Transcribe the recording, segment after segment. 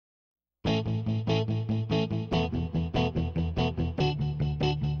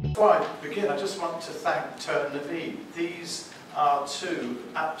before I begin, I just want to thank Tone and Naveed. These are two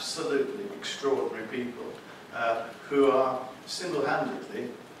absolutely extraordinary people who are single-handedly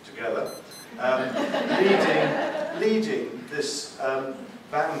together leading this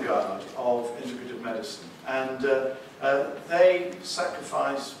vanguard of integrative medicine. And they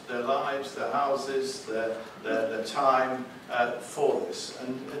sacrifice their lives, their houses, their time for this.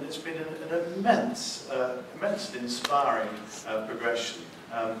 And it's been an immensely inspiring progression.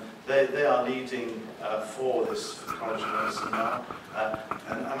 They are leading for this College of Medicine now.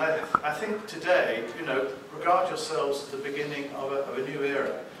 And I think today, you know, regard yourselves at the beginning of a new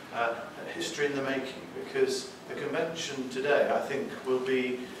era, history in the making, because the convention today, I think, will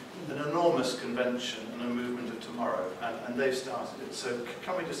be an enormous convention and a movement of tomorrow, and they've started it. So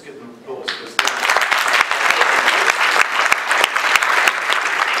can we just give them applause?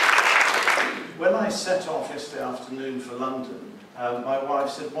 When I set off yesterday afternoon for London, my wife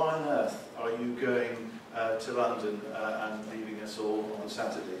said, "Why on earth are you going to London and leaving us all on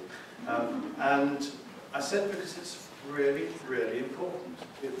Saturday?" And I said, because it's really, really important.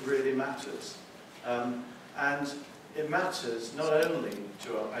 It really matters. And it matters not only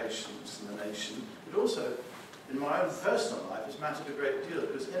to our patients and the nation, but also in my own personal life it's mattered a great deal,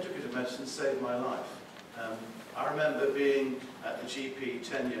 because integrative medicine saved my life. I remember being a GP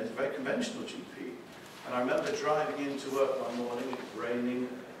 10 years, a very conventional GP, and I remember driving into work one morning, it was raining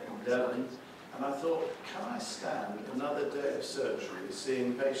in Devon, and I thought, can I stand another day of surgery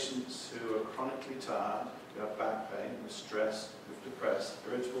seeing patients who are chronically tired, who have back pain, who are stressed, who are depressed,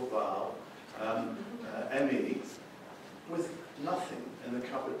 irritable bowel, ME, with nothing in the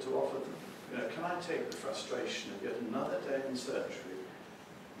cupboard to offer them? You know, can I take the frustration of yet another day in surgery,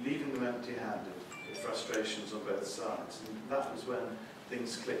 leaving them empty-handed, with frustrations on both sides? And that was when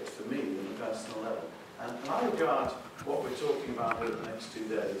things clicked for me on a personal level. And I regard what we're talking about over the next 2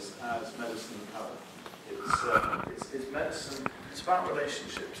 days as medicine and health. It's medicine, it's about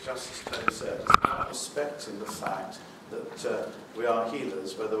relationships, just as Tony said. It's about respecting the fact that we are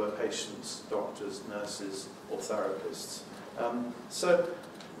healers, whether we're patients, doctors, nurses, or therapists. So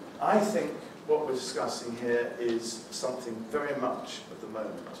I think what we're discussing here is something very much of the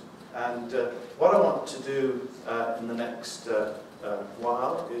moment. And what I want to do in the next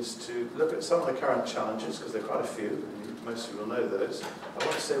while is to look at some of the current challenges, because there are quite a few, and most of you will know those. I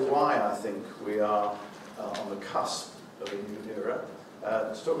want to say why I think we are on the cusp of a new era,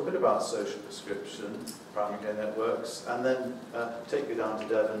 to talk a bit about social prescription, primary care networks, and then take you down to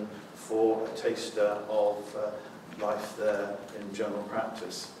Devon for a taster of life there in general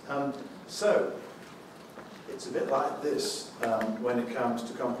practice. So, it's a bit like this when it comes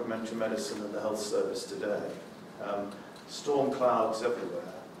to complementary medicine and the health service today. Storm clouds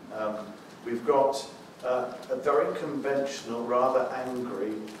everywhere. We've got a very conventional, rather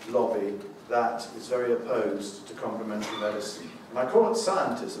angry lobby that is very opposed to complementary medicine. And I call it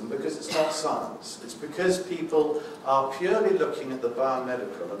scientism because it's not science. It's because people are purely looking at the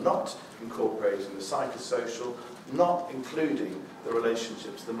biomedical and not incorporating the psychosocial, not including the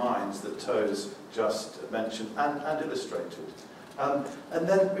relationships, the minds that Toes just mentioned and illustrated. And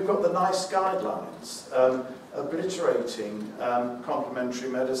then we've got the NICE guidelines, obliterating complementary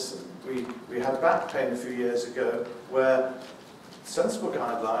medicine. We had back pain a few years ago where sensible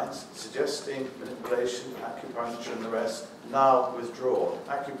guidelines suggesting manipulation, acupuncture and the rest now withdrawn.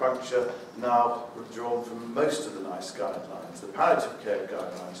 Acupuncture now withdrawn from most of the NICE guidelines, the palliative care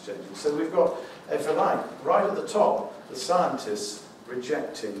guidelines changing. So we've got, if you like, right at the top, the scientists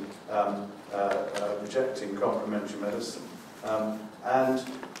rejecting complementary medicine. And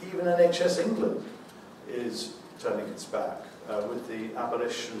even NHS England is turning its back with the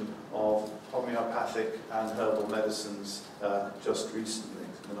abolition of homeopathic and herbal medicines just recently,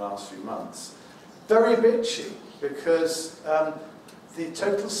 in the last few months. Very bitchy, because the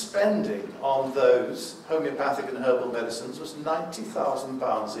total spending on those homeopathic and herbal medicines was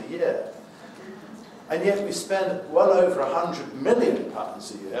 £90,000 a year. And yet we spend well over £100 million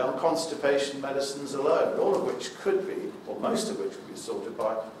a year on constipation medicines alone, all of which could be, or most of which could be sorted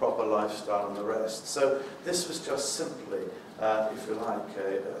by proper lifestyle and the rest. So this was just simply, if you like,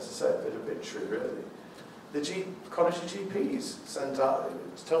 as I say, a bit of bitchery, really. The College of GPs sent out,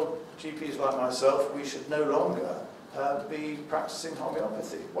 told GPs like myself we should no longer be practicing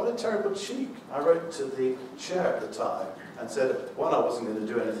homeopathy. What a terrible cheek. I wrote to the chair at the time and said, one, I wasn't going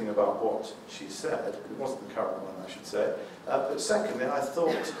to do anything about what she said. It wasn't the current one, I should say. But secondly, I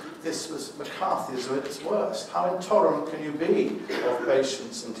thought this was McCarthyism at its worst. How intolerant can you be of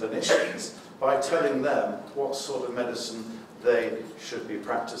patients and clinicians by telling them what sort of medicine they should be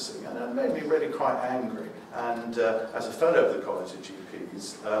practicing. And it made me really quite angry. And as a fellow of the College of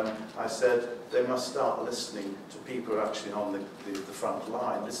GPs, I said they must start listening to people actually on the front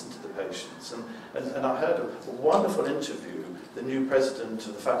line, listen to the patients. And I heard a wonderful interview. The new president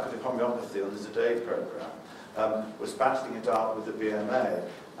of the Faculty of Homeopathy on the Today programme was battling it out with the BMA.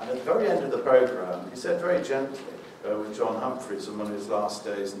 And at the very end of the programme, he said very gently, with John Humphreys on one of his last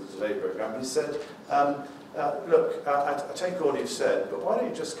days in the Today programme, he said, look, I take all you've said, but why don't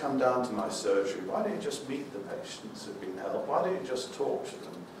you just come down to my surgery? Why don't you just meet the patients who've been helped? Why don't you just talk to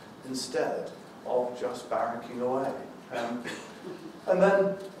them instead of just barracking away? And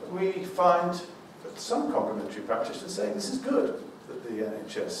then we find some complementary practitioners saying this is good that the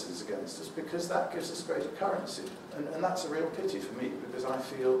NHS is against us, because that gives us greater currency. And that's a real pity for me, because I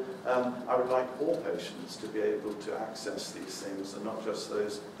feel I would like all patients to be able to access these things, and not just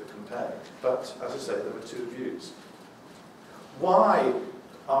those that can pay. But, as I say, there were two views. Why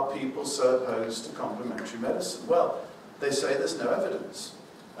are people so opposed to complementary medicine? Well, they say there's no evidence.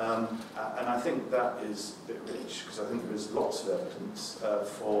 And I think that is a bit rich, because I think there is lots of evidence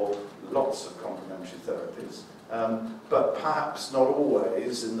for lots of complementary therapies. But perhaps not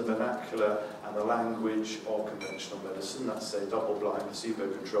always in the vernacular and the language of conventional medicine, that's say double-blind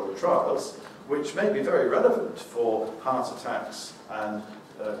placebo-controlled trials, which may be very relevant for heart attacks and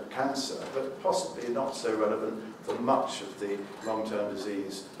cancer, but possibly not so relevant for much of the long-term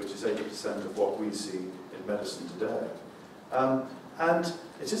disease, which is 80% of what we see in medicine today. And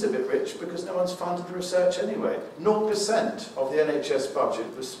it is a bit rich because no one's funded the research anyway. 0% of the NHS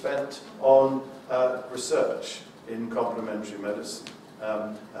budget was spent on research in complementary medicine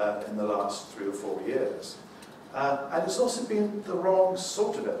in the last 3 or 4 years. And it's also been the wrong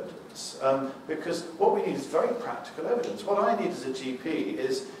sort of evidence, because what we need is very practical evidence. What I need as a GP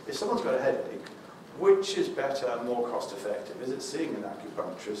is, if someone's got a headache, which is better and more cost effective? Is it seeing an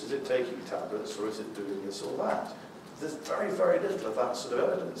acupuncturist? Is it taking tablets? Or is it doing this or that? There's very, very little of that sort of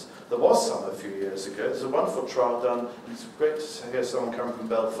evidence. There was some a few years ago. There's a wonderful trial done, and it's great to hear someone coming from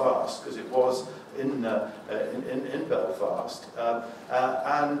Belfast, because it was in Belfast.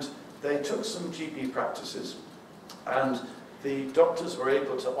 And they took some GP practices, and the doctors were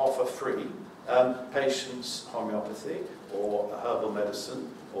able to offer free patients homeopathy or herbal medicine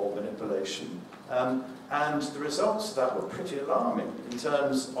or manipulation. And the results of that were pretty alarming in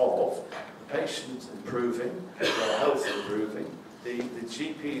terms of patients improving, their health improving, the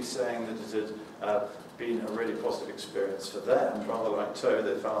GP saying that it had been a really positive experience for them, rather like Toe.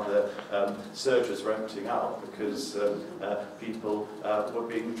 They found their surgeries were emptying out because people were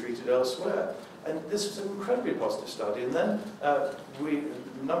being treated elsewhere. And this was an incredibly positive study. And then a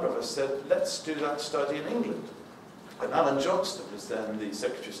number of us said, let's do that study in England. And Alan Johnston was then the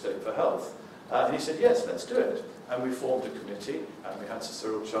Secretary of State for Health. And he said, yes, let's do it. And we formed a committee, and we had Sir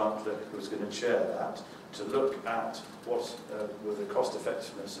Cyril Chandler, who was going to chair that, to look at what were the cost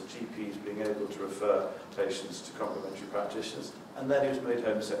effectiveness of GPs being able to refer patients to complementary practitioners. And then he was made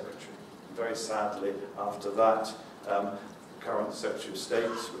Home Secretary. Very sadly, after that, current Secretary of State,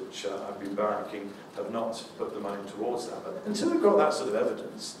 which I've been barracking, have not put the money towards that. But until we've got that sort of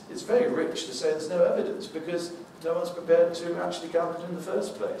evidence, it's very rich to say there's no evidence, because no one's prepared to actually gather it in the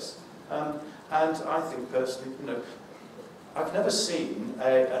first place. And I think personally, I've never seen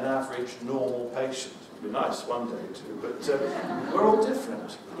an average normal patient. It'd be nice one day too, but we're all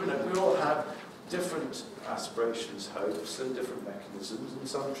different. We all have different aspirations, hopes, and different mechanisms, and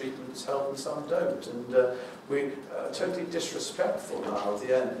some treatments help and some don't. And we're totally disrespectful now of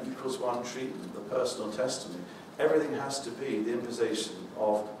the N=1 treatment, the personal testimony. Everything has to be the imposition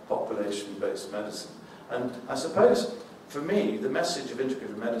of population-based medicine. And I suppose, for me, the message of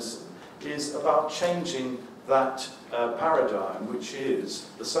integrative medicine is about changing that paradigm, which is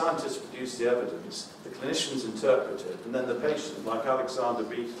the scientists produce the evidence, the clinicians interpret it, and then the patient, like Alexander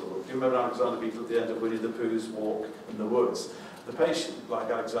Beetle. Do you remember Alexander Beetle at the end of Winnie the Pooh's Walk in the Woods? The patient, like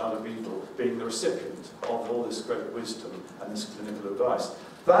Alexander Beetle, being the recipient of all this great wisdom and this clinical advice.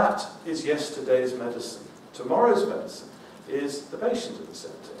 That is yesterday's medicine. Tomorrow's medicine is the patient at the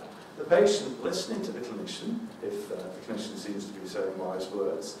centre. The patient listening to the clinician, if the clinician seems to be saying wise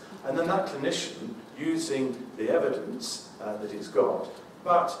words, and then that clinician using the evidence that he's got,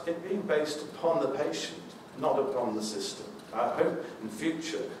 but it being based upon the patient, not upon the system. I hope in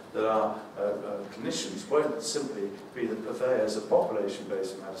future that our clinicians won't simply be the purveyors of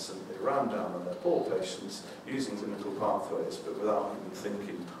population-based medicine. They ram down on their poor patients using clinical pathways, but without even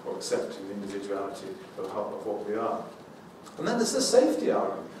thinking or accepting the individuality of what we are. And then there's the safety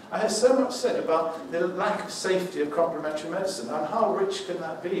argument. I have so much said about the lack of safety of complementary medicine, and how rich can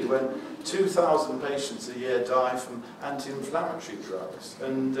that be when 2,000 patients a year die from anti-inflammatory drugs,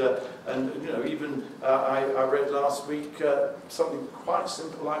 and you know, even I read last week something quite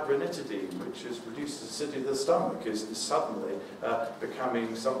simple like ranitidine, which has reduced the acidity of the stomach, is suddenly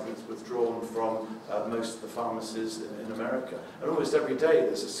becoming something that's withdrawn from most of the pharmacies in America. And almost every day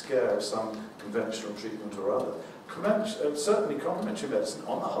there's a scare of some conventional treatment or other. Certainly complementary medicine,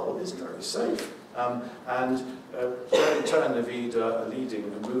 on the whole, is very safe. Turn the Vida are leading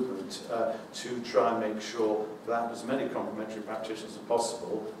a movement to try and make sure that as many complementary practitioners as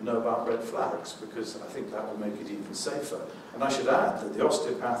possible know about red flags, because I think that will make it even safer. And I should add that the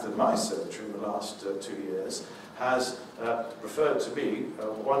osteopath in my surgery in the last 2 years has referred to me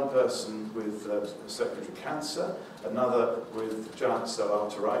one person with secondary cancer, another with giant cell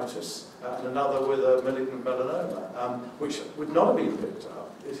arteritis, and another with a malignant melanoma, which would not have been picked up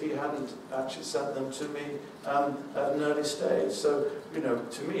if he hadn't actually sent them to me at an early stage. So, you know,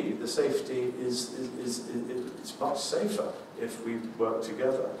 to me, the safety is much safer if we work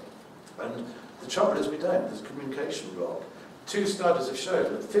together. And the trouble is we don't. There's a communication block. 2 studies have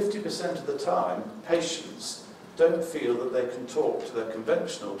shown that 50% of the time, patients don't feel that they can talk to their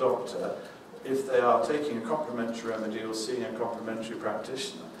conventional doctor if they are taking a complementary remedy or seeing a complementary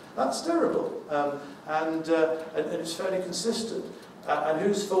practitioner. That's terrible, and it's fairly consistent. And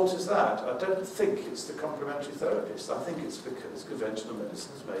whose fault is that? I don't think it's the complementary therapist. I think it's because conventional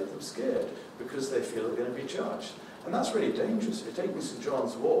medicine has made them scared, because they feel they're going to be judged. And that's really dangerous. If you're taking St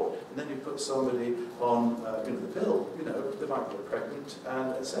John's wort, and then you put somebody on you know, the pill, you know, they might get pregnant,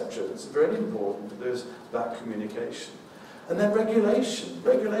 and etc. It's very important that there's that communication. And then regulation.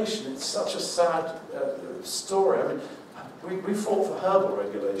 Regulation, it's such a sad story. I mean, we fought for herbal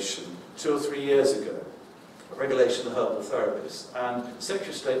regulation 2 or 3 years ago. Regulation of herbal therapists, and the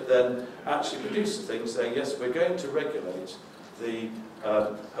Secretary of State then actually produced a thing saying, yes, we're going to regulate the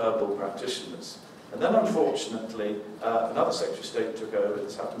herbal practitioners. And then, unfortunately, another Secretary of State took over.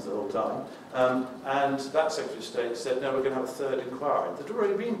 This happens the whole time. And that Secretary of State said, no, we're going to have a 3rd inquiry. There'd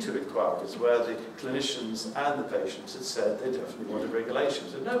already been 2 inquiries where the clinicians and the patients had said they definitely wanted regulation.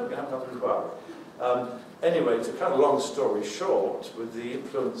 So, no, we're going to have another inquiry. Anyway, to cut a long story short, with the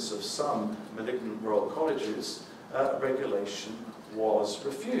influence of some malignant royal colleges, regulation was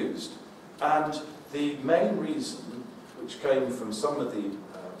refused. And the main reason, which came from some of the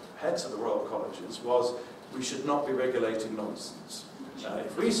heads of the royal colleges, was we should not be regulating nonsense.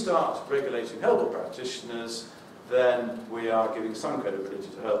 If we start regulating herbal practitioners, then we are giving some credibility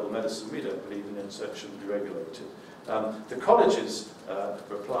to herbal medicine. We don't believe in it, so it shouldn't be regulated. The college's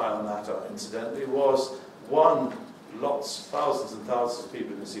reply on that, incidentally, was, one, thousands and thousands of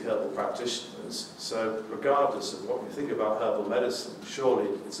people can see herbal practitioners, so regardless of what you think about herbal medicine, surely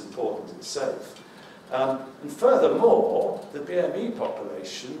it's important it's safe. And furthermore, the BME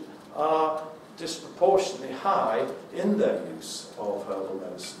population are disproportionately high in their use of herbal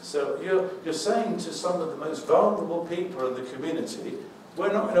medicine. So you're saying to some of the most vulnerable people in the community,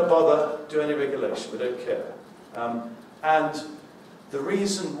 we're not going to bother doing any regulation, we don't care. And the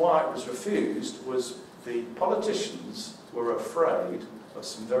reason why it was refused was the politicians were afraid of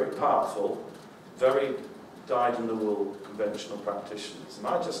some very powerful, very dyed-in-the-wool conventional practitioners. And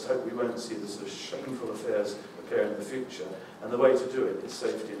I just hope we won't see the sort of shameful affairs appear in the future. And the way to do it is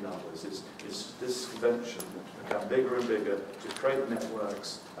safety in numbers, is this convention to become bigger and bigger, to create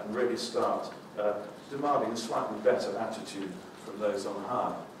networks and really start demanding a slightly better attitude from those on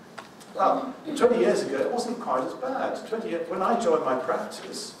high. Well, 20 years ago, it wasn't quite as bad. When I joined my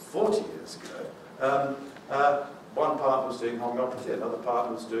practice 40 years ago, one partner was doing homeopathy, another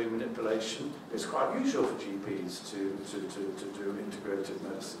partner was doing manipulation. It's quite usual for GPs to do integrative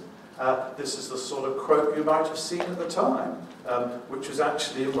medicine. This is the sort of quote you might have seen at the time, which was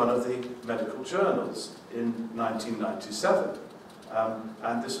actually in one of the medical journals in 1997.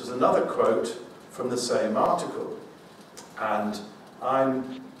 And this was another quote from the same article. And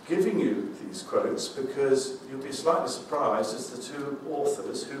I'm giving you these quotes because you'll be slightly surprised as the 2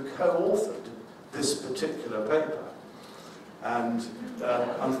 authors who co-authored this particular paper. And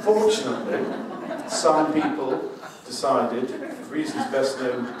unfortunately, some people decided, for reasons best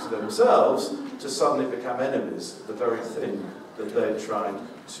known to themselves, to suddenly become enemies of the very thing that they're trying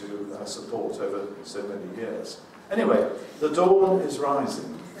to support over so many years. Anyway, the dawn is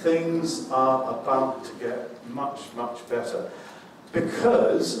rising. Things are about to get much, much better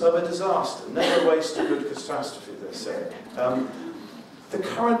because of a disaster. Never waste a good catastrophe, they say. The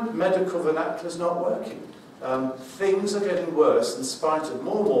current medical vernacular is not working. Things are getting worse in spite of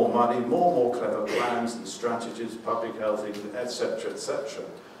more and more money, more and more clever plans and strategies, public health, etc., etc.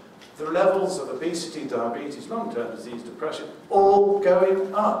 The levels of obesity, diabetes, long-term disease, depression, all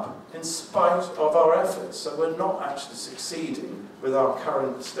going up in spite of our efforts. So we're not actually succeeding with our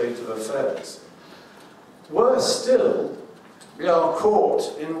current state of affairs. Worse still, we are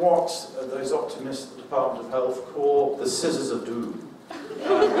caught in what those optimists at the Department of Health call the scissors of doom.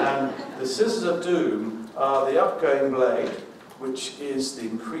 And the scissors of doom are the upgoing blade, which is the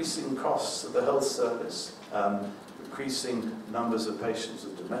increasing costs of the health service, increasing numbers of patients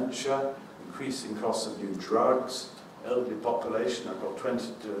with dementia, increasing costs of new drugs, elderly population. I've got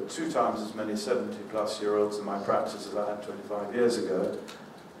 2 times as many 70-plus-year-olds in my practice as I had 25 years ago.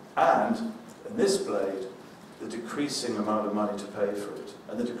 And in this blade, the decreasing amount of money to pay for it,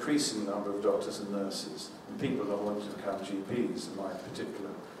 and the decreasing number of doctors and nurses, and people that want to become GPs in my particular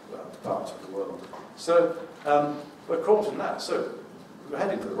part of the world. So we're caught in that. So we're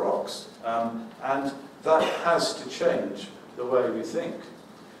heading for the rocks, and that has to change the way we think.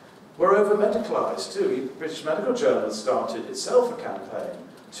 We're over-medicalised too. The British Medical Journal started itself a campaign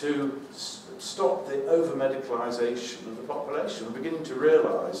to stop the over-medicalisation of the population. We're beginning to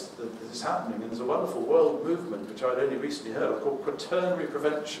realise that this is happening, and there's a wonderful world movement, which I'd only recently heard of, called quaternary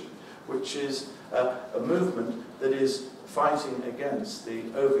prevention, which is a movement that is fighting against the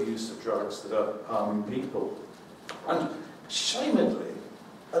overuse of drugs that are harming people. And shamedly,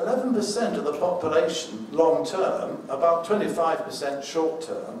 11% of the population long-term, about 25%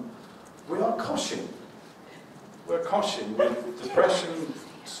 short-term, we are coshing. We're coshing with depression,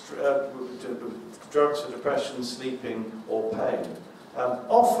 drugs for depression, sleeping, or pain.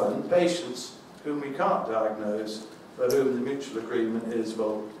 Often, patients whom we can't diagnose, for whom the mutual agreement is,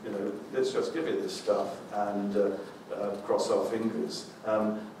 well, you know, let's just give you this stuff and cross our fingers.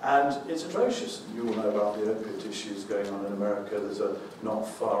 And it's atrocious. You all know about the opiate issues going on in America. There's a not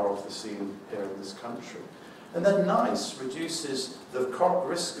far off the scene here in this country. And then NICE reduces the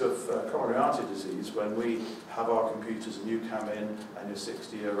risk of coronary artery disease when we have our computers and you come in and you're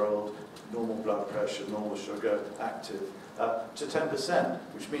 60-year-old, normal blood pressure, normal sugar, active, to 10%,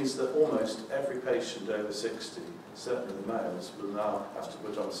 which means that almost every patient over 60, certainly the males, will now have to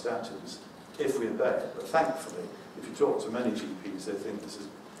put on statins if we obey it. But thankfully, if you talk to many GPs, they think this is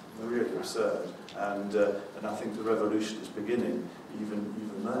really absurd, and I think the revolution is beginning even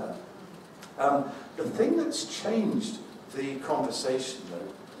there. The thing that's changed the conversation,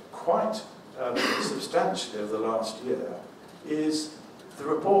 though, quite substantially over the last year is the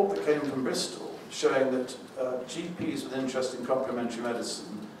report that came from Bristol showing that GPs with interest in complementary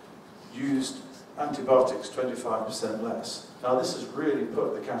medicine used antibiotics 25% less. Now this has really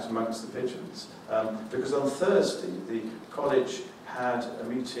put the cat amongst the pigeons, because on Thursday the college had a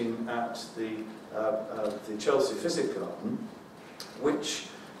meeting at the Chelsea Physic Garden,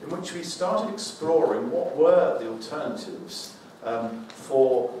 in which we started exploring what were the alternatives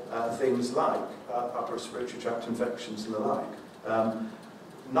for things like upper respiratory tract infections and the like.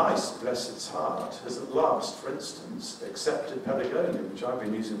 NICE, bless its heart, has at last, for instance, accepted pelargonium, which I've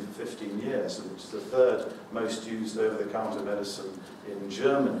been using for 15 years, and which is the 3rd most used over-the-counter medicine in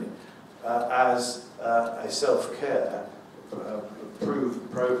Germany, as a self-care,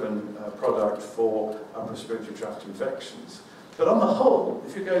 proven product for upper respiratory tract infections. But on the whole,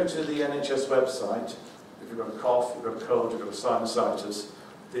 if you go to the NHS website, if you've got a cough, you've got a cold, you've got a sinusitis,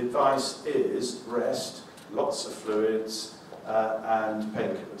 the advice is rest, lots of fluids, and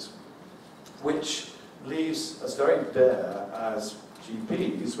painkillers, which leaves us very bare as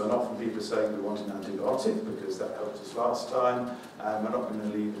GPs when often people are saying we want an antibiotic because that helped us last time, and we're not going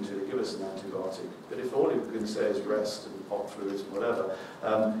to leave until they give us an antibiotic. But if all you can say is rest and hot fluids and whatever,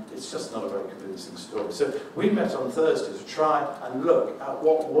 it's just not a very convincing story. So we met on Thursday to try and look at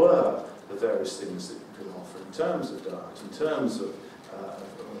what were the various things that you could offer in terms of diet, in terms of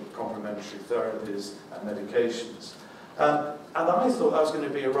complementary therapies and medications. And I thought that was going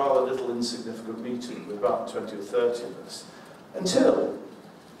to be a rather little insignificant meeting with about 20 or 30 of us, until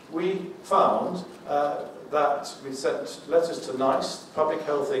we found that we sent letters to NICE, Public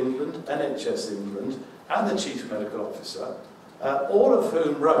Health England, NHS England, and the Chief Medical Officer, all of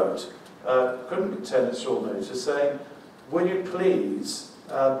whom wrote, couldn't contend at short notice, saying, will you please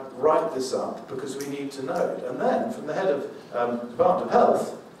write this up because we need to know it. And then, from the head of Department of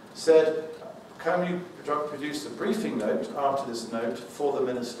Health, said, can you produce a briefing note after this note for the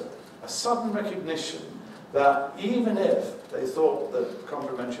Minister? A sudden recognition that even if they thought that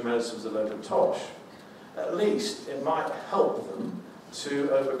complementary medicine was a load of tosh, at least it might help them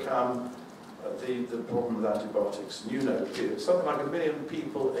to overcome the problem with antibiotics. And you know, something like 1 million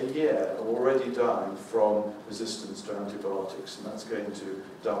people a year are already dying from resistance to antibiotics, and that's going to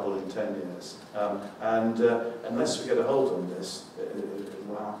double in 10 years. Unless we get a hold on this, it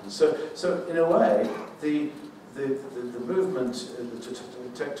will happen. So in a way, the movement,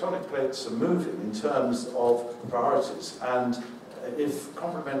 the tectonic plates are moving in terms of priorities, and if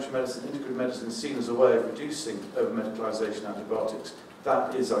complementary medicine, integrative medicine is seen as a way of reducing over-medicalisation antibiotics,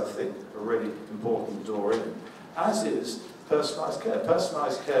 that is, I think, a really important door in. As is personalised care.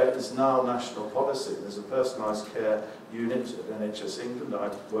 Personalised care is now national policy. There's a personalised care unit at NHS England. I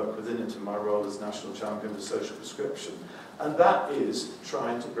work within it in my role as National Champion for Social Prescription. And that is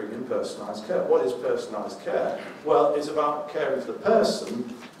trying to bring in personalised care. What is personalised care? Well, it's about caring for the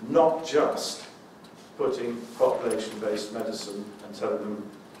person, not just putting population-based medicine and telling them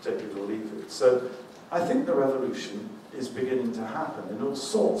take it or leave it. So I think the revolution is beginning to happen in all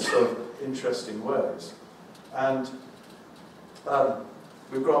sorts of interesting ways. And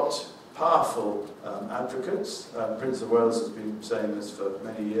we've got powerful advocates. Prince of Wales has been saying this for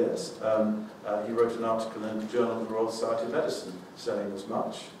many years. He wrote an article in the Journal of the Royal Society of Medicine saying as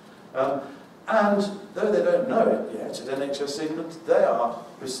much. And though they don't know it yet at NHS England,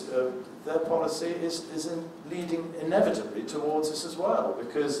 their policy is leading inevitably towards this as well,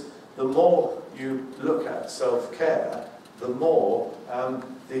 because the more you look at self-care, the more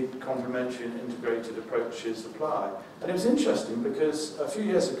the complementary and integrated approaches apply. And it was interesting because a few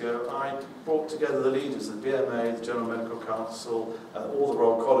years ago I brought together the leaders of the BMA, the General Medical Council, all the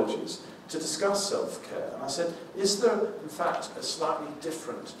Royal Colleges to discuss self-care. And I said, is there in fact a slightly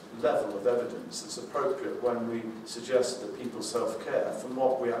different level of evidence that's appropriate when we suggest that people self-care from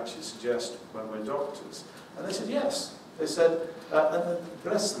what we actually suggest when we're doctors? And they said yes. They said, and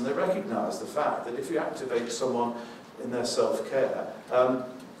bless them, they recognise the fact that if you activate someone in their self-care,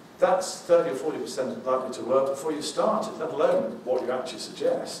 that's 30 or 40% likely to work before you start it, let alone what you actually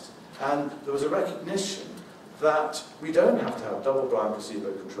suggest. And there was a recognition that we don't have to have double-blind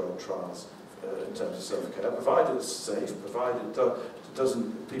placebo-controlled trials in terms of self-care, provided it's safe, provided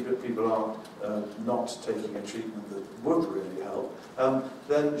people aren't not taking a treatment that would really help,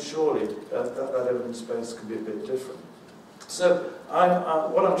 then surely that evidence base can be a bit different. So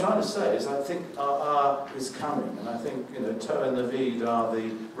what I'm trying to say is I think our is coming, and I think Toe and Naveed are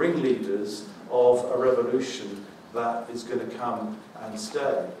the ringleaders of a revolution that is going to come and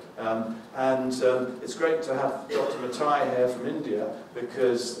stay. It's great to have Dr. Matai here from India,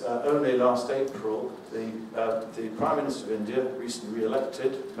 because only last April the Prime Minister of India, recently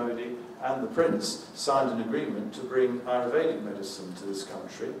re-elected, Modi, and the Prince signed an agreement to bring Ayurvedic medicine to this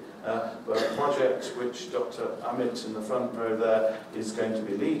country, a project which Dr. Amit in the front row there is going to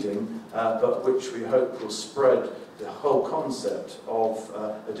be leading, but which we hope will spread the whole concept of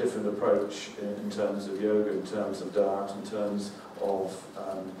a different approach in terms of yoga, in terms of diet, in terms of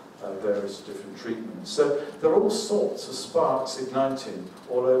various different treatments. So there are all sorts of sparks igniting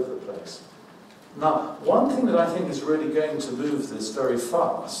all over the place. Now, one thing that I think is really going to move this very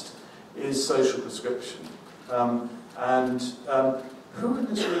fast is social prescription. Who in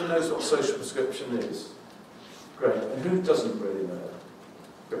this room knows what social prescription is? Great. And who doesn't really know?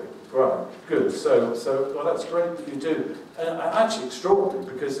 Great. Right. Good. So well, that's great that you do. And actually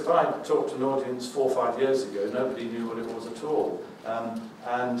extraordinary, because if I talked to an audience 4 or 5 years ago, nobody knew what it was at all.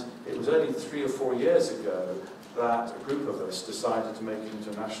 And it was only 3 or 4 years ago that a group of us decided to make it into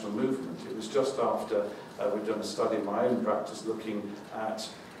a national movement. It was just after we'd done a study in my own practice looking at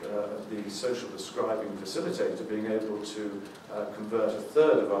the social prescribing facilitator being able to convert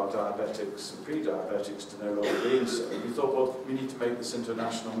 1/3 of our diabetics and pre-diabetics to no longer being so. We thought, well, we need to make this into a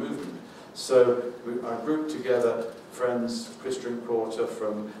national movement. So I grouped together friends, Chris Drinkwater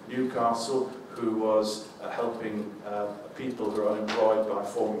from Newcastle, who was helping people who are unemployed by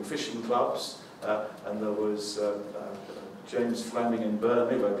forming fishing clubs, and there was James Fleming in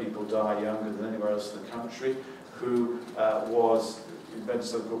Burnley, where people die younger than anywhere else in the country, who invented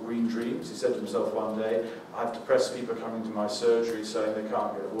something called Green Dreams. He said to himself one day, I have depressed people coming to my surgery saying they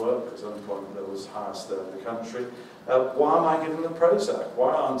can't get work because unemployment levels highest there in the country. Why am I giving them Prozac?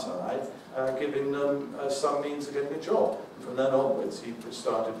 Why aren't I giving them some means of getting a job? And from then onwards, he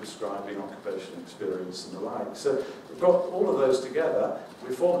started prescribing occupational experience and the like. So we've got all of those together.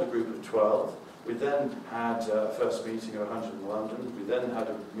 We formed a group of 12. We then had a first meeting of 100 in London. We then had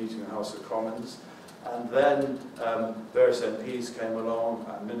a meeting in the House of Commons. And then various MPs came along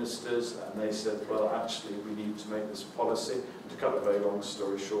and ministers, and they said, well, actually, we need to make this policy. To cut a very long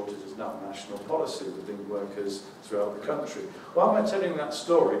story short, it is now national policy with link workers throughout the country. Why am I telling that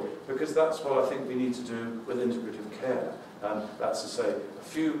story? Because that's what I think we need to do with integrative care. That's to say, a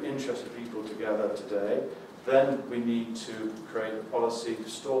few interested people together today. Then we need to create a policy,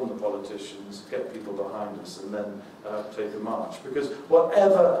 storm the politicians, get people behind us, and then take a march. Because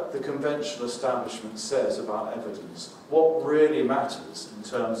whatever the conventional establishment says about evidence, what really matters in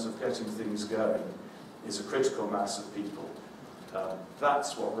terms of getting things going is a critical mass of people.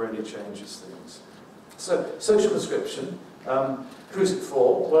 That's what really changes things. So, social prescription. Who's it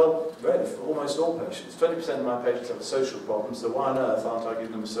for? Well, really, for almost all patients. 20% of my patients have a social problem, so why on earth aren't I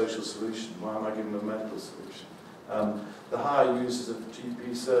giving them a social solution? Why am I giving them a medical solution? The higher users of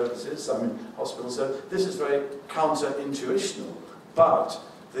GP services, I mean, hospital services, this is very counter-intuitional, but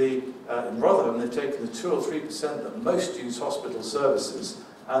in Rotherham, they've taken the 2 or 3% that most use hospital services,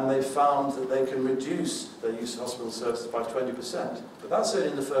 and they've found that they can reduce their use of hospital services by 20%. But that's only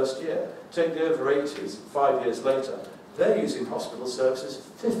in the first year. Take the over 80s, 5 years later, they're using hospital services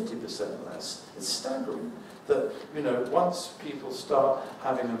 50% less. It's staggering that, you know, once people start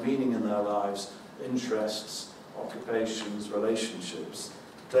having a meaning in their lives, interests, occupations, relationships,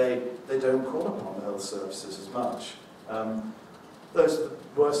 they don't call upon health services as much. Those are the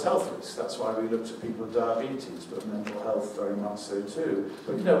worst health risks. That's why we looked at people with diabetes, but mental health very much so too.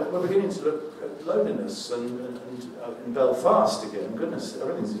 But you know, we're beginning to look at loneliness and in Belfast again. Goodness,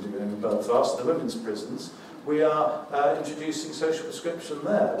 everything's going in Belfast, the women's prisons. We are introducing social prescription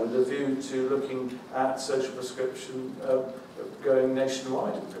there with a view to looking at social prescription going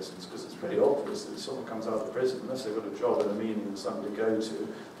nationwide in prisons, because it's pretty obvious that if someone comes out of prison, unless they've got a job and a meaning and something to go to,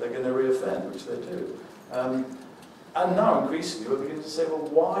 they're going to re-offend, which they do. And now, increasingly, we're beginning to say, well,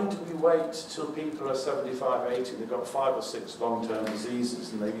 why do we wait till people are 75, 80, they've got 5 or 6 long-term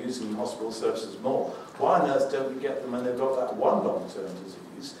diseases, and they're using hospital services more? Why on earth don't we get them when they've got that one long-term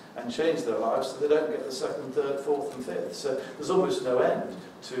disease and change their lives so they don't get the 2nd, 3rd, 4th, and 5th? So there's almost no end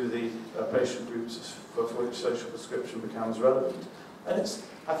to the patient groups for which social prescription becomes relevant. And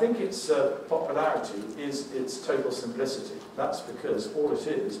I think its popularity is its total simplicity. That's because all it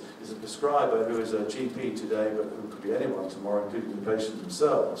is a prescriber who is a GP today, but who could be anyone tomorrow, including the patient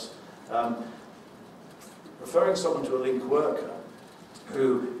themselves, referring someone to a link worker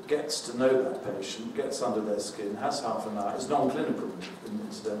who gets to know that patient, gets under their skin, has half an hour, is non-clinical,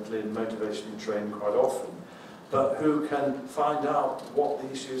 incidentally, and motivationally trained quite often, but who can find out what the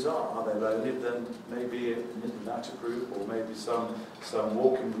issues are. Are they lonely? Then maybe an international group, or maybe some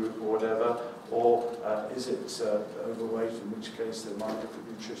walking group or whatever, or is it overweight, in which case they might look at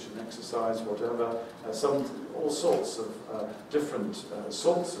nutrition, exercise, whatever. All sorts of different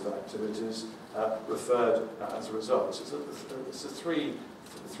sorts of activities referred as a result. It's a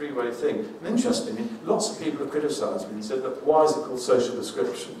three-way thing. And interestingly, lots of people have criticised me and said, look, why is it called social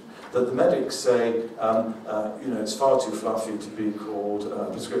prescription? That the medics say, you know, it's far too fluffy to be called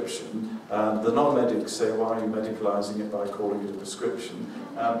a prescription. The non-medics say, why are you medicalising it by calling it a prescription?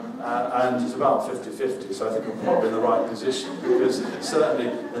 And it's about 50-50, so I think we're probably in the right position, because certainly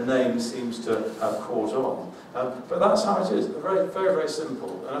the name seems to have caught on. But that's how it is, very, very, very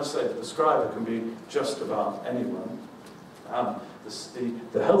simple. And as I say, the prescriber can be just about anyone.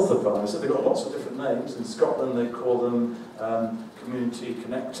 The health advisor, they've got lots of different names. In Scotland they call them community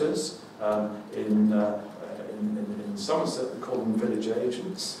connectors. In Somerset they call them village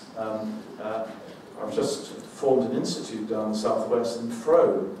agents. I've just formed an institute down the southwest in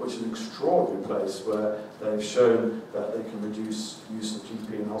Frome, which is an extraordinary place where they've shown that they can reduce use of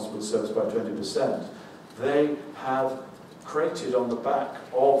GP and hospital service by 20%. They have created on the back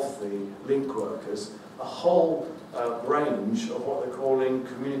of the link workers a whole range of what they're calling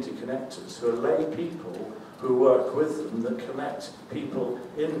community connectors, who are lay people who work with them that connect people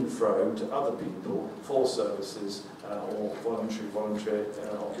in Frome to other people for services or voluntary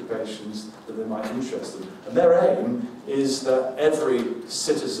occupations that they might interest them. And their aim is that every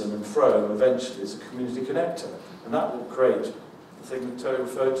citizen in Frome eventually is a community connector. And that will create the thing that Terry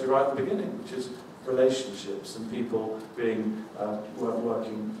referred to right at the beginning, which is relationships and people being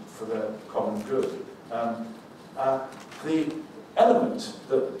working for their common good. The element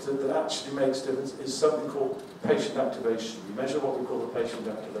that actually makes a difference is something called patient activation. We measure what we call the patient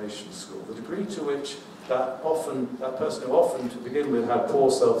activation score, the degree to which that person who often to begin with had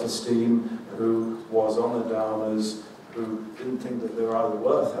poor self-esteem, who was on the downers, who didn't think that they were either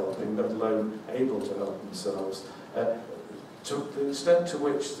worth helping, let alone able to help themselves. to the extent to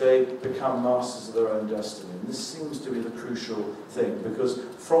which they become masters of their own destiny. And this seems to be the crucial thing, because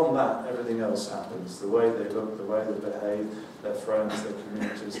from that, everything else happens. The way they look, the way they behave, their friends, their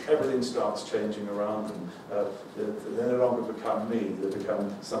communities, everything starts changing around them. They no longer become me, they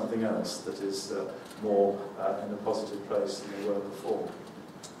become something else that is more in a positive place than they were before.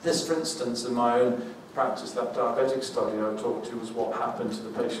 This, for instance, in my own practice, that diabetic study I talked to, was what happened to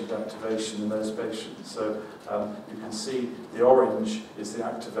the patient activation in those patients. So you can see the orange is the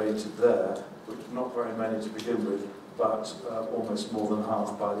activated there, which not very many to begin with, but almost more than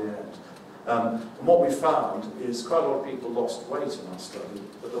half by the end. And what we found is quite a lot of people lost weight in our study,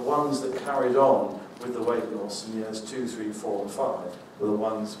 but the ones that carried on with the weight loss in years 2, 3, 4 and 5 were the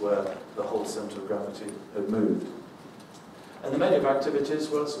ones where the whole centre of gravity had moved. And the menu of activities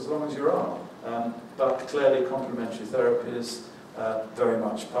was as long as your arm, but clearly complementary therapy is very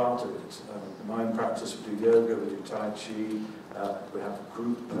much part of it. In my own practice we do yoga, we do Tai Chi, we have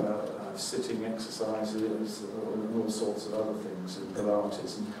group sitting exercises and all sorts of other things, and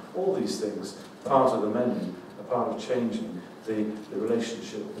Pilates, and all these things, part of the menu, are part of changing the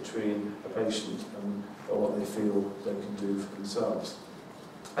relationship between a patient and what they feel they can do for themselves.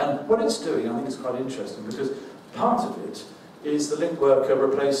 And what it's doing, I think, is quite interesting, because part of it is the link worker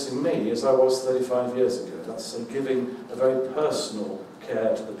replacing me as I was 35 years ago. That's giving a very personal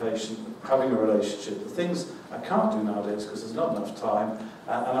care to the patient, having a relationship. The things I can't do nowadays because there's not enough time,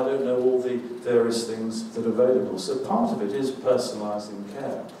 and I don't know all the various things that are available. So part of it is personalising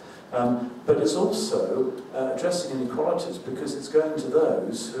care. But it's also addressing inequalities, because it's going to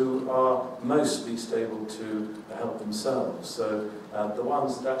those who are most least able to help themselves. So the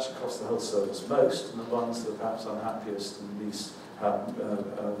ones that actually cost the health service most, and the ones that are perhaps unhappiest and least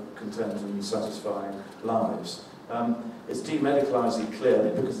content and satisfying lives. It's demedicalising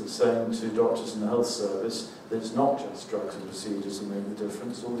clearly, because it's saying to doctors in the health service that it's not just drugs and procedures that make the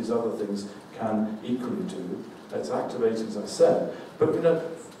difference. All these other things can equally do. It's activating, as I said. But you know,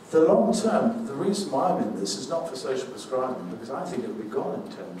 the long term, the reason why I'm in this is not for social prescribing, because I think it'll be gone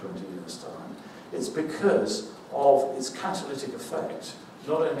in 10, 20 years' time. It's because of its catalytic effect,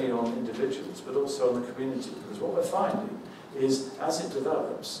 not only on individuals, but also on the community. Because what we're finding is, as it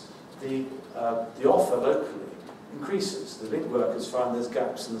develops, the offer locally increases. The link workers find there's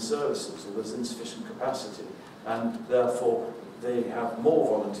gaps in the services, or there's insufficient capacity, and therefore they have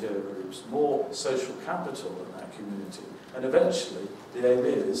more volunteer groups, more social capital in that community. And eventually, the aim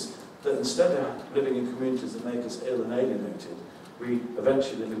is that instead of living in communities that make us ill and alienated, we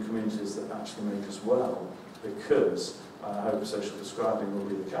eventually live in communities that actually make us well, because I hope social prescribing will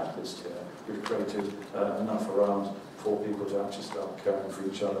be the catalyst here. We've created enough around for people to actually start caring for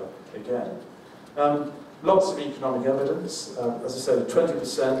each other again. Lots of economic evidence. As I said,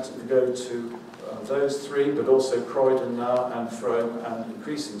 20% if you go to those three, but also Croydon now and Frome and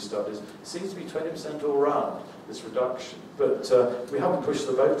increasing studies. It seems to be 20% all round, this reduction. But we haven't pushed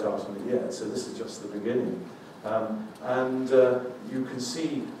the boat out on it yet, so this is just the beginning. You can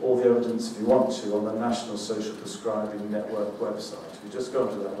see all the evidence, if you want to, on the National Social Prescribing Network website. If you just go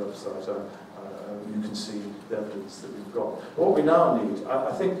onto that website, you can see the evidence that we've got. But what we now need,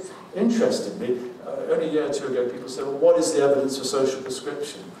 I think, interestingly, only a year or two ago, people said, well, what is the evidence for social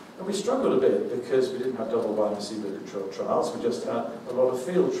prescription? And we struggled a bit because we didn't have double-blind placebo-controlled trials, we just had a lot of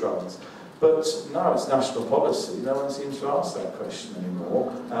field trials. But now it's national policy, no one seems to ask that question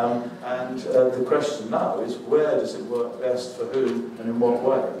anymore. The question now is, where does it work best for who and in what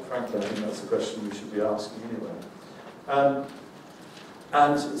way? Frankly, I think that's the question we should be asking anyway.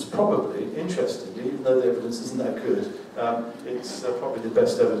 And it's probably, interestingly, even though the evidence isn't that good, it's probably the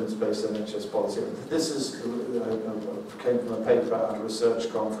best evidence-based NHS policy. This is came from a paper at a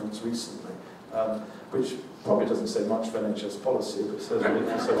research conference recently, which probably doesn't say much for NHS policy, but says a bit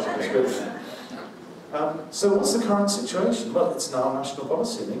for social prescription. So what's the current situation? Well, it's now national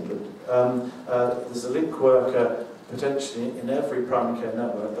policy in England. There's a link worker potentially in every primary care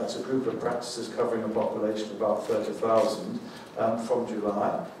network. That's a group of practices covering a population of about 30,000 from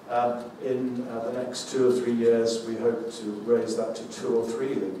July. In the next 2 or 3 years, we hope to raise that to 2 or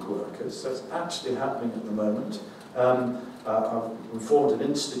 3 link workers. So it's actually happening at the moment. We formed an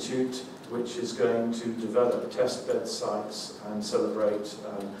institute which is going to develop test bed sites and celebrate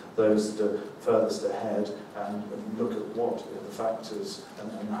those that are furthest ahead and look at what are the factors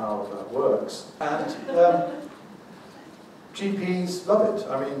and how that works. And GPs love it.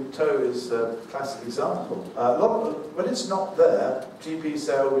 I mean, toe is a classic example. When it's not there, GPs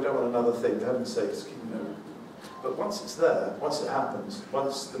say, oh, we don't want another thing, for heaven's sakes, keep it. But once it's there, once it happens,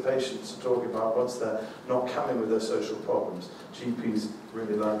 once the patients are talking about, once they're not coming with their social problems, GPs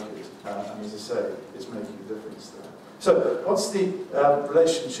really like it. And as I say, it's making a difference there. So, what's the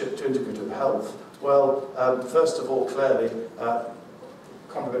relationship to integrative health? Well, first of all, clearly,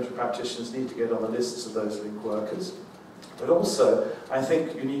 complementary practitioners need to get on the lists of those linked workers. But also, I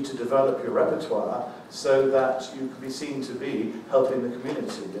think you need to develop your repertoire so that you can be seen to be helping the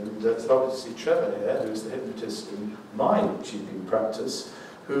community. And it's lovely to see Trevor here, who's the hypnotist in my GP practice,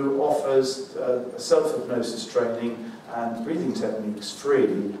 who offers self-hypnosis training and breathing techniques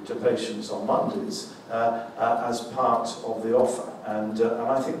free to patients on Mondays as part of the offer. And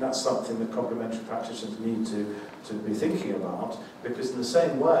I think that's something that complementary practitioners need to be thinking about, because in the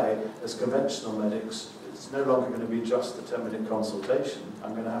same way as conventional medics, it's no longer going to be just the 10-minute consultation.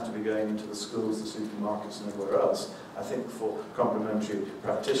 I'm going to have to be going into the schools, the supermarkets and everywhere else. I think for complementary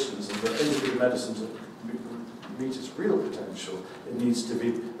practitioners and for integrative medicine to meet its real potential, it needs to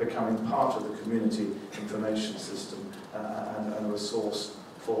be becoming part of the community information system and a resource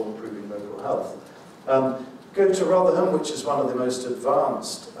for improving local health. Go to Rotherham, which is one of the most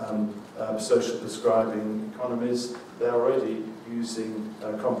advanced social prescribing economies. They're already using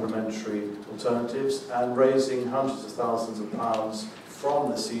complementary alternatives and raising hundreds of thousands of pounds from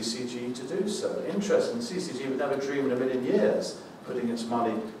the CCG to do so. Interesting, the CCG would never dream in a million years putting its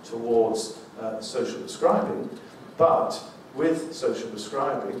money towards social prescribing, but with social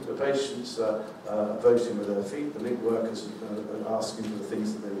prescribing, the patients are voting with their feet, the link workers are asking for the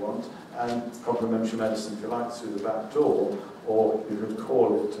things that they want, and complementary medicine, if you like, through the back door, or you could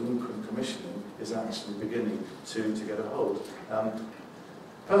call it delinquent commissioning, is actually beginning to get a hold.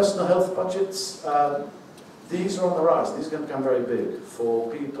 Personal health budgets, these are on the rise. These are going to become very big.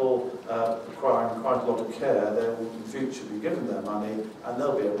 For people requiring quite a lot of care, they will in future be given their money and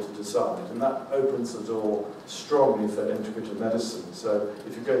they'll be able to decide. And that opens the door strongly for integrative medicine. So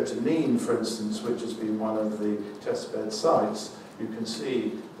if you go to Neen, for instance, which has been one of the testbed sites, you can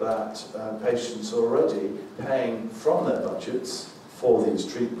see that patients are already paying from their budgets for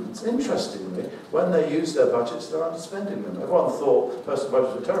these treatments. Interestingly, when they use their budgets, they're underspending them. Everyone thought personal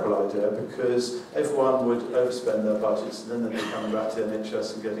budgets were a terrible idea because everyone would overspend their budgets and then they'd be coming back to the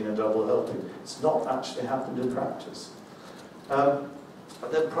NHS and getting a double helping. It's not actually happened in practice. And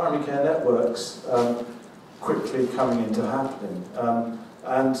then primary care networks quickly coming into happening.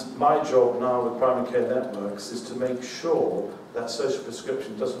 And my job now with primary care networks is to make sure that social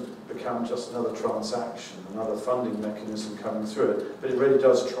prescription doesn't become just another transaction, another funding mechanism coming through it, but it really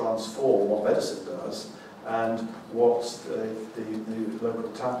does transform what medicine does and what the local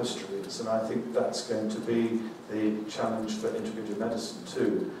tapestry is. And I think that's going to be the challenge for integrative medicine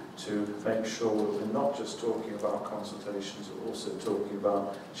too, to make sure that we're not just talking about consultations, but also talking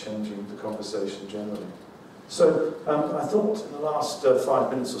about changing the conversation generally. So I thought in the last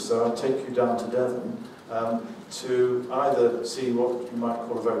 5 minutes or so I'd take you down to Devon to either see what you might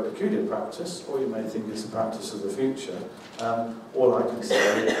call a very peculiar practice, or you may think it's a practice of the future. All I can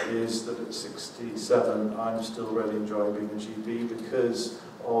say is that at 67 I'm still really enjoying being a GP because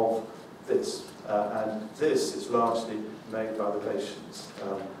of this. And this is largely made by the patients.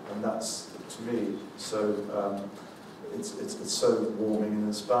 And that's, to me, so it's so warming and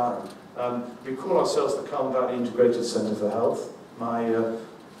inspiring. We call ourselves the Culm Valley Integrated Centre for Health. My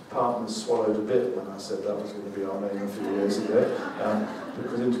partner swallowed a bit when I said that was going to be our name a few years ago,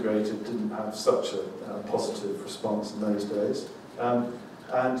 because integrated didn't have such a positive response in those days.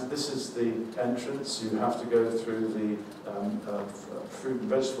 And this is the entrance. You have to go through the fruit and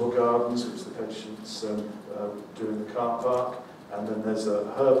vegetable gardens, which the patients do in the car park, and then there's a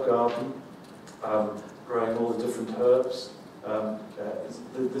herb garden, growing all the different herbs.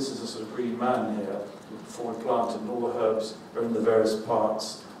 This is a sort of green man here, before we planted, and all the herbs are in the various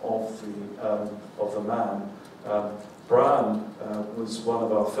parts of the man. Brian was one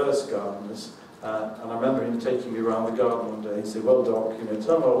of our first gardeners, and I remember him taking me around the garden one day. He said, "Well, Doc,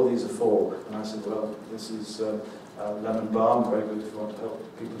 tell me what all these are for." And I said, "Well, this is lemon balm, very good if you want to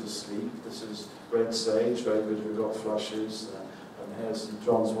help people to sleep. This is red sage, very good if you've got flushes. And here's St.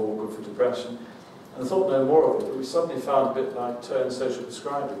 John's wort, good for depression." And I thought no more of it, but we suddenly found a bit like turn social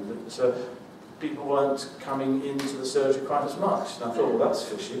prescribing, that people weren't coming into the surgery quite as much. And I thought, well, that's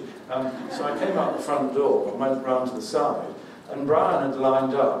fishy. So I came out the front door and went round to the side, and Brian had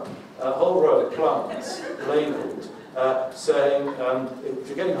lined up a whole row of plants labelled, saying, if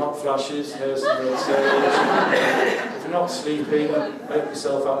you're getting hot flushes, here's some red sage. If you're not sleeping, make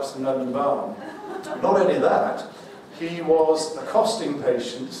yourself up some lemon balm. Not only that, he was accosting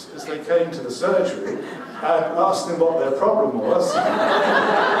patients as they came to the surgery and asking what their problem was,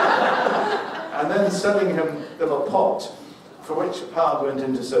 and then selling them a pot for which a pound went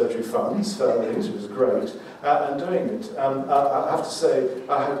into surgery funds, which was great, and doing it. I have to say,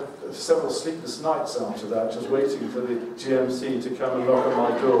 I had several sleepless nights after that, just waiting for the GMC to come and knock on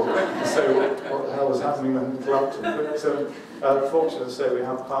my door and say what the hell was happening in Clapton. But fortunately to say, we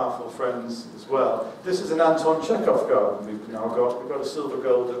have powerful friends as well. This is an Anton Chekhov garden we've now got. We got a silver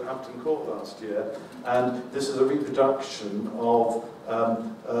gold at Hampton Court last year, and this is a reproduction of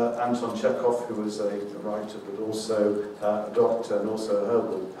Anton Chekhov, who was a writer but also a doctor and also a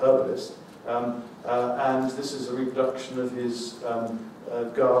herbalist. And this is a reproduction of his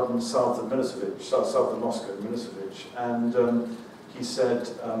garden south of Moscow, Milosevic. And he said,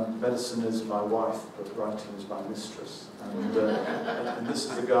 medicine is my wife, but writing is my mistress. And this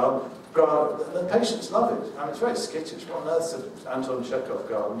is the garden. The patients love it. I mean, it's very skittish. What on earth's an Anton Chekhov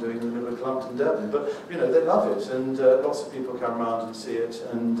garden doing in the middle of Clumpton, Devon? But, you know, they love it, and lots of people come around and see it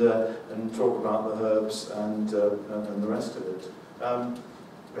and talk about the herbs and the rest of it.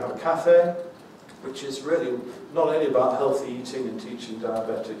 We have a cafe, which is really not only about healthy eating and teaching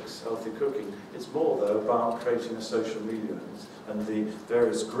diabetics healthy cooking, it's more, though, about creating a social media and the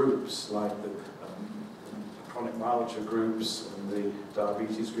various groups, like the chronic myalgia groups and the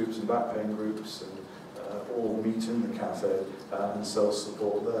diabetes groups and back pain groups, and all meet in the cafe and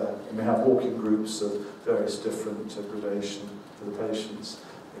self-support there. And we have walking groups of various different gradation for the patients.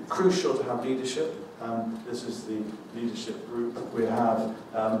 Crucial to have leadership. This is the leadership group. We have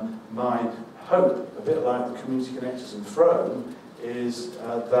my hope, a bit like the community connectors in Frome, is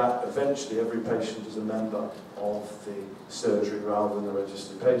that eventually every patient is a member of the surgery rather than a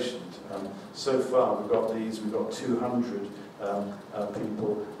registered patient. So far we've got 200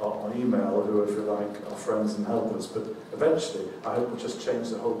 people on email who, if you like, are friends and helpers, but eventually I hope we'll just change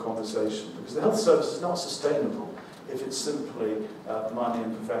the whole conversation, because the health service is not sustainable if it's simply money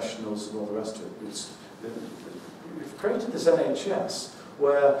and professionals and all the rest of it. We've created this NHS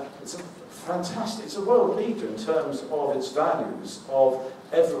where it's a fantastic, it's a world leader in terms of its values of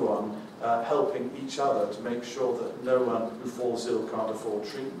everyone helping each other to make sure that no one who falls ill can't afford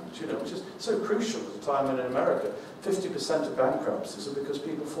treatment, you know, which is so crucial at a time when in America 50% of bankruptcies are because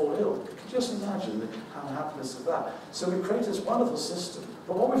people fall ill. Can you just imagine the unhappiness of that? So we've created this wonderful system,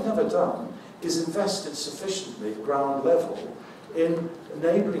 but what we've never done is invested sufficiently at ground level in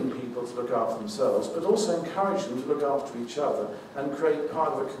enabling people to look after themselves, but also encourage them to look after each other and create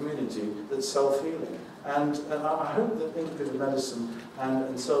part of a community that's self-healing. And I hope that integrative medicine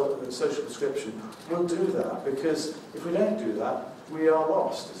and social prescription will do that, because if we don't do that, we are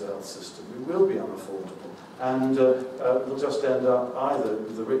lost as a health system. We will be unaffordable, and we'll just end up either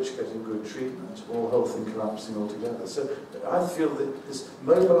with the rich getting good treatment or health collapsing altogether. So I feel that this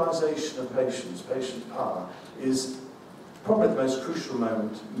mobilisation of patients, patient power, is probably the most crucial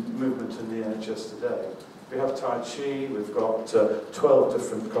movement in the NHS today. We have Tai Chi, we've got 12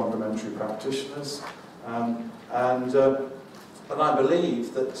 different complementary practitioners, and I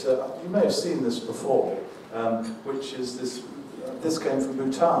believe that you may have seen this before, which is this came from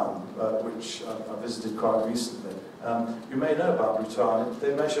Bhutan, which I visited quite recently. You may know about Bhutan.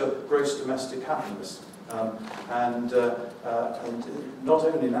 They measure gross domestic happiness, and not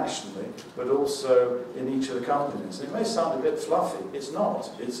only nationally, but also in each of the companies. And it may sound a bit fluffy. It's not.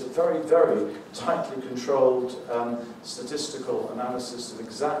 It's a very, very tightly controlled statistical analysis of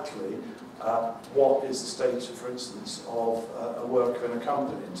exactly what is the state, for instance, of a worker in a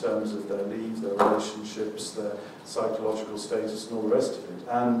company in terms of their leave, their relationships, their psychological status, and all the rest of it.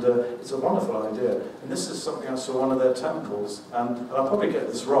 And it's a wonderful idea. And this is something I saw at one of their temples, and I'll probably get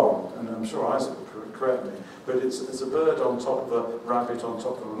this wrong, and I'm sure Isaac will correct me, but it's a bird on top of a rabbit, on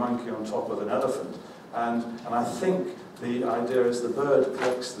top of a monkey, on top of an elephant. And I think the idea is the bird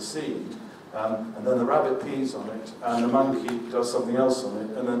collects the seed, and then the rabbit pees on it, and the monkey does something else on it,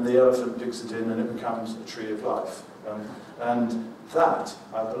 and then the elephant digs it in, and it becomes a tree of life. And that,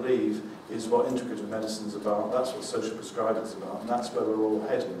 I believe, is what integrative medicine is about. That's what social prescribing is about, and that's where we're all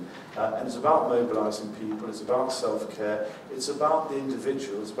heading. And it's about mobilising people, it's about self-care, it's about the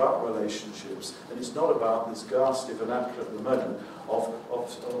individual, it's about relationships, and it's not about this ghastly vernacular at the moment of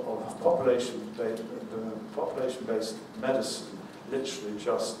population-based medicine, literally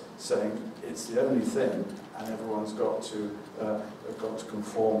just saying it's the only thing, and everyone's got to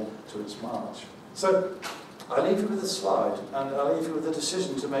conform to its march. So I leave you with a slide, and I leave you with a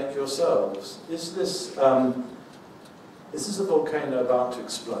decision to make yourselves. Is this a volcano about to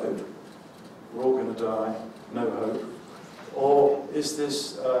explode? We're all going to die, no hope. Or is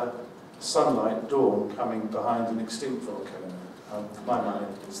this sunlight, dawn, coming behind an extinct volcano? My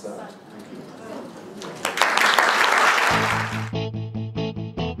mind is that. Thank you.